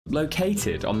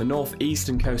Located on the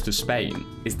northeastern coast of Spain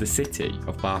is the city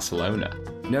of Barcelona,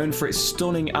 known for its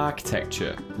stunning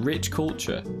architecture, rich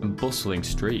culture, and bustling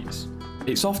streets.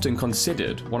 It's often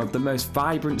considered one of the most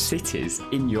vibrant cities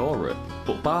in Europe,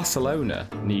 but Barcelona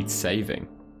needs saving.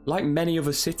 Like many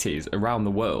other cities around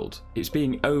the world, it's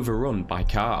being overrun by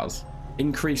cars.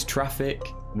 Increased traffic,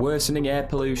 worsening air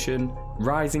pollution,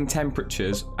 rising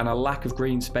temperatures, and a lack of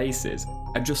green spaces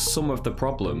are just some of the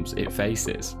problems it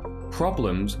faces.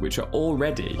 Problems which are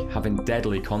already having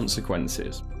deadly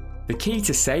consequences. The key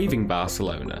to saving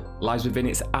Barcelona lies within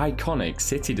its iconic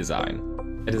city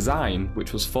design, a design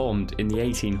which was formed in the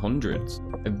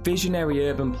 1800s. A visionary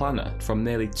urban planner from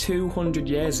nearly 200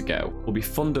 years ago will be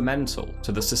fundamental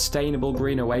to the sustainable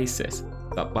green oasis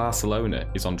that Barcelona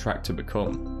is on track to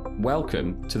become.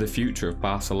 Welcome to the future of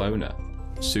Barcelona,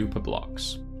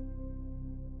 Superblocks.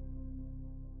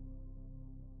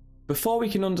 Before we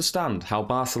can understand how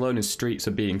Barcelona's streets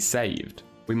are being saved,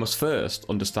 we must first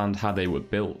understand how they were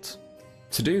built.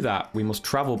 To do that, we must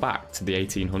travel back to the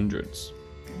 1800s.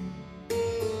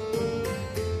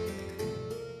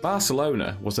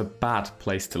 Barcelona was a bad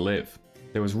place to live.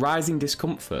 There was rising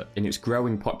discomfort in its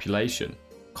growing population,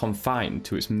 confined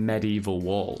to its medieval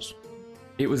walls.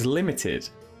 It was limited,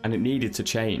 and it needed to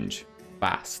change,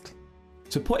 fast.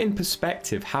 To put in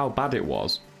perspective how bad it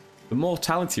was, the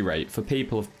mortality rate for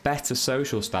people of better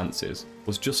social stances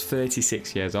was just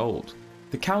 36 years old.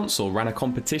 The council ran a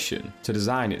competition to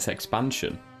design its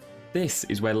expansion. This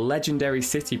is where legendary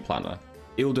city planner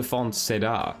Ildefons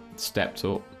Cerdà stepped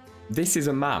up. This is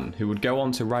a man who would go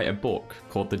on to write a book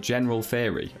called The General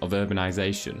Theory of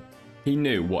Urbanization. He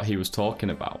knew what he was talking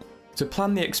about. To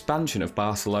plan the expansion of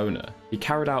Barcelona, he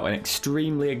carried out an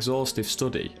extremely exhaustive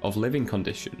study of living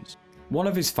conditions. One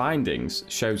of his findings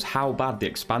shows how bad the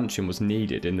expansion was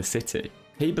needed in the city.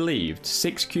 He believed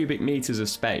 6 cubic meters of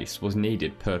space was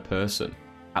needed per person.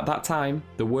 At that time,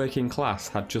 the working class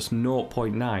had just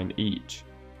 0.9 each.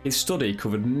 His study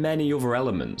covered many other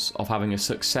elements of having a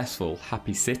successful,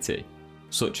 happy city,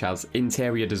 such as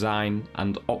interior design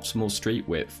and optimal street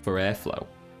width for airflow.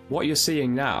 What you're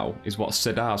seeing now is what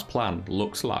Cerdà's plan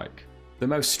looks like. The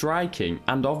most striking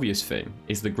and obvious thing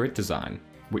is the grid design,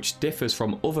 which differs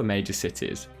from other major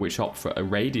cities which opt for a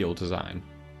radial design.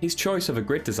 His choice of a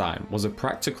grid design was a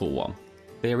practical one.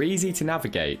 They are easy to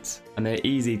navigate and they're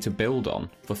easy to build on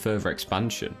for further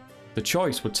expansion. The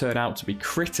choice would turn out to be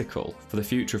critical for the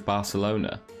future of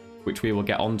Barcelona, which we will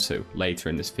get onto later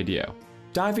in this video.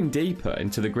 Diving deeper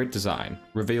into the grid design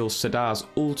reveals Cerdà's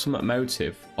ultimate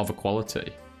motive of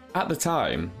equality. At the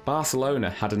time, Barcelona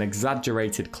had an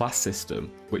exaggerated class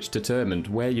system which determined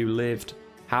where you lived,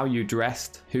 how you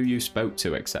dressed, who you spoke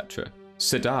to, etc.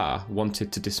 Cerdà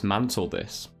wanted to dismantle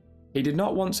this. He did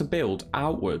not want to build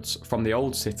outwards from the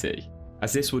old city,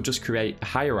 as this would just create a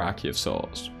hierarchy of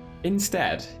sorts.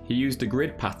 Instead, he used a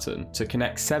grid pattern to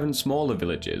connect 7 smaller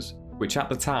villages, which at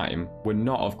the time were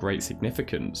not of great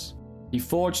significance. He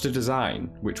forged a design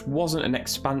which wasn't an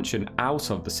expansion out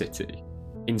of the city.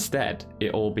 Instead,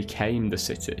 it all became the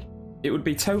city. It would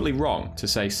be totally wrong to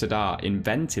say Cerdà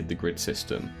invented the grid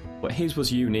system, but his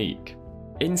was unique.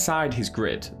 Inside his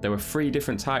grid, there were 3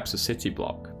 different types of city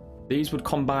block. These would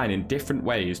combine in different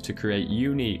ways to create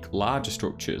unique, larger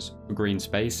structures for green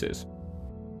spaces.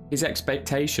 His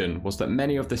expectation was that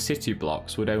many of the city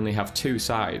blocks would only have 2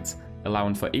 sides,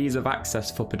 allowing for ease of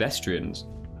access for pedestrians,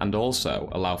 and also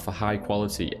allow for high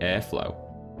quality airflow.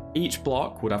 Each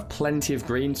block would have plenty of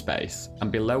green space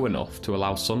and be low enough to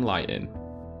allow sunlight in.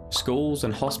 Schools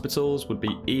and hospitals would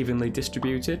be evenly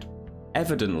distributed.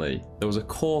 Evidently, there was a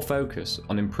core focus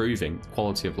on improving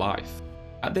quality of life.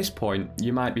 At this point,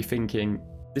 you might be thinking,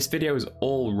 this video is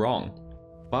all wrong.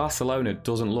 Barcelona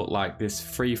doesn't look like this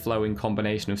free-flowing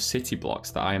combination of city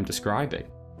blocks that I am describing.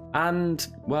 And,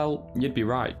 well, you'd be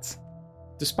right.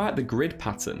 Despite the grid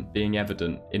pattern being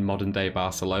evident in modern-day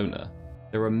Barcelona,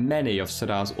 there are many of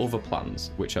Cerdà's other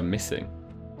plans which are missing.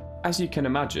 As you can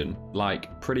imagine,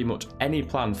 like pretty much any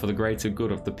plan for the greater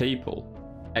good of the people,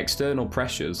 external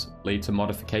pressures lead to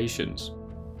modifications.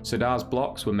 Cerdà's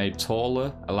blocks were made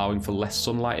taller, allowing for less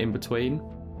sunlight in between,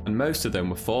 and most of them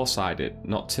were 4-sided,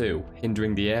 not 2,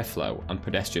 hindering the airflow and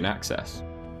pedestrian access.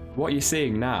 What you're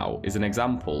seeing now is an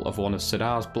example of one of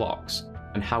Cerdà's blocks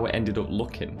and how it ended up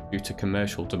looking due to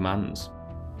commercial demands.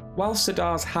 While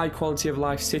Cerdà's high quality of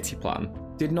life city plan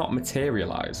did not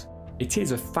materialise, it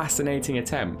is a fascinating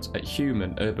attempt at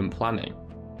human urban planning,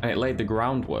 and it laid the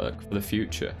groundwork for the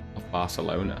future of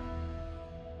Barcelona.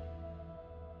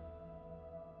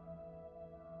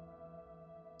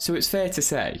 So it's fair to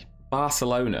say,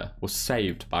 Barcelona was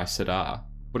saved by Cerdà,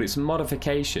 but its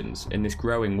modifications in this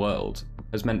growing world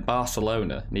has meant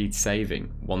Barcelona needs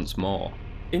saving once more.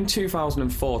 In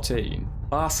 2014,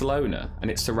 Barcelona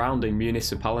and its surrounding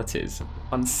municipalities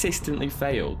consistently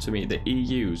failed to meet the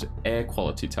EU's air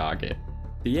quality target.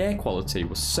 The air quality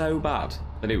was so bad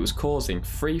that it was causing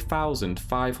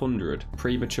 3,500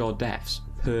 premature deaths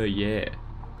per year.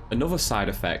 Another side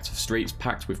effect of streets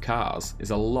packed with cars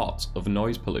is a lot of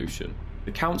noise pollution.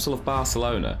 The Council of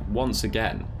Barcelona once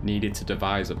again needed to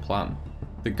devise a plan.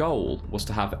 The goal was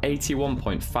to have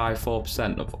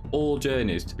 81.54% of all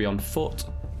journeys to be on foot,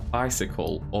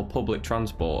 bicycle or public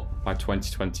transport by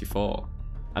 2024,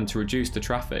 and to reduce the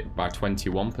traffic by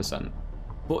 21%.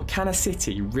 But can a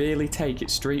city really take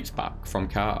its streets back from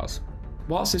cars?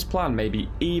 Whilst this plan may be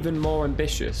even more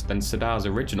ambitious than Cerdà's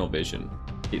original vision,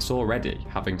 it's already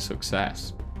having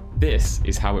success. This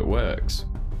is how it works.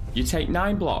 You take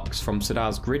 9 blocks from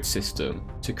Cerdà's grid system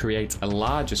to create a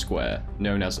larger square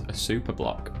known as a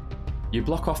superblock. You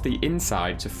block off the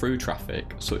inside to through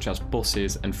traffic such as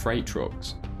buses and freight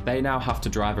trucks. They now have to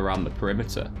drive around the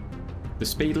perimeter. The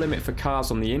speed limit for cars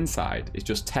on the inside is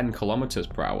just 10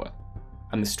 km/h,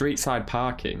 and the street side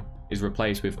parking is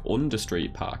replaced with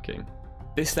under-street parking.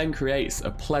 This then creates a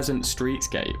pleasant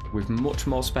streetscape with much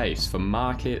more space for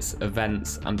markets,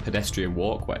 events and pedestrian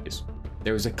walkways.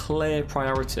 There is a clear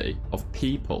priority of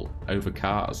people over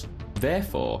cars,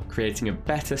 therefore creating a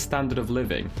better standard of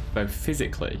living both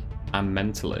physically and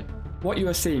mentally. What you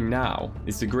are seeing now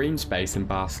is the green space in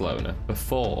Barcelona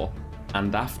before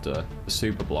and after the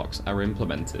superblocks are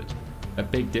implemented. A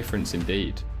big difference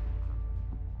indeed.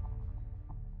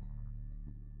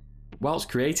 Whilst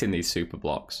creating these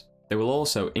superblocks, they will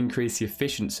also increase the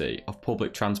efficiency of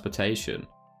public transportation,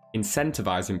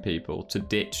 incentivising people to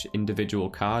ditch individual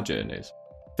car journeys.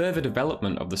 Further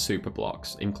development of the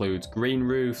superblocks includes green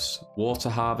roofs, water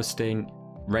harvesting,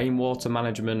 rainwater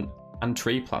management and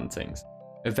tree plantings,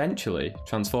 eventually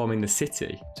transforming the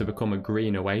city to become a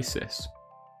green oasis.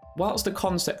 Whilst the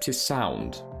concept is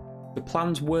sound, the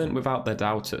plans weren't without their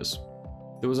doubters.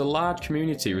 There was a large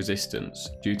community resistance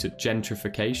due to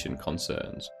gentrification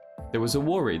concerns. There was a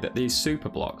worry that these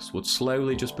superblocks would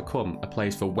slowly just become a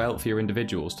place for wealthier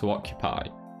individuals to occupy,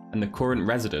 and the current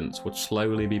residents would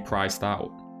slowly be priced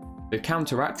out. They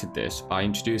counteracted this by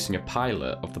introducing a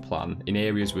pilot of the plan in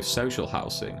areas with social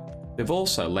housing. They've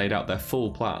also laid out their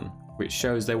full plan, which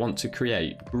shows they want to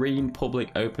create green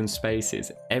public open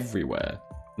spaces everywhere,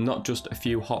 not just a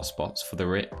few hotspots for the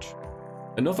rich.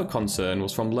 Another concern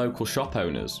was from local shop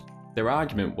owners. Their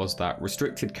argument was that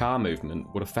restricted car movement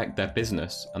would affect their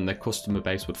business and their customer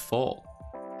base would fall.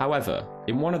 However,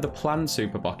 in one of the planned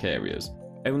superblock areas,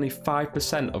 only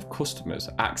 5% of customers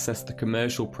access the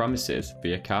commercial premises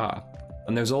via car,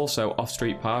 and there's also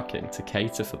off-street parking to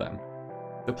cater for them.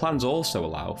 The plans also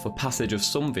allow for passage of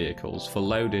some vehicles for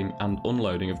loading and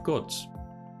unloading of goods.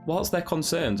 Whilst their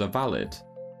concerns are valid,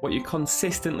 what you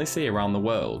consistently see around the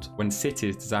world when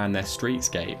cities design their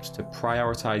streetscapes to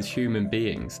prioritise human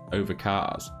beings over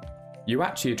cars, you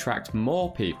actually attract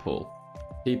more people.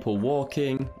 People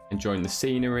walking, enjoying the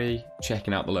scenery,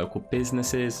 checking out the local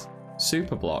businesses.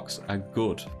 Superblocks are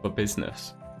good for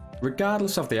business.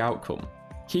 Regardless of the outcome,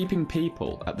 keeping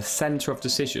people at the centre of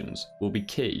decisions will be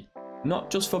key,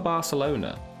 not just for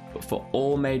Barcelona, but for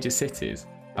all major cities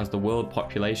as the world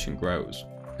population grows.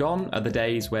 Gone are the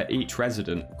days where each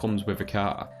resident comes with a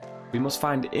car. We must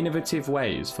find innovative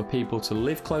ways for people to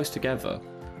live close together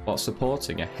while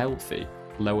supporting a healthy,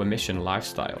 low-emission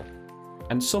lifestyle.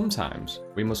 And sometimes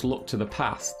we must look to the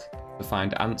past to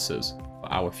find answers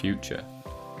for our future.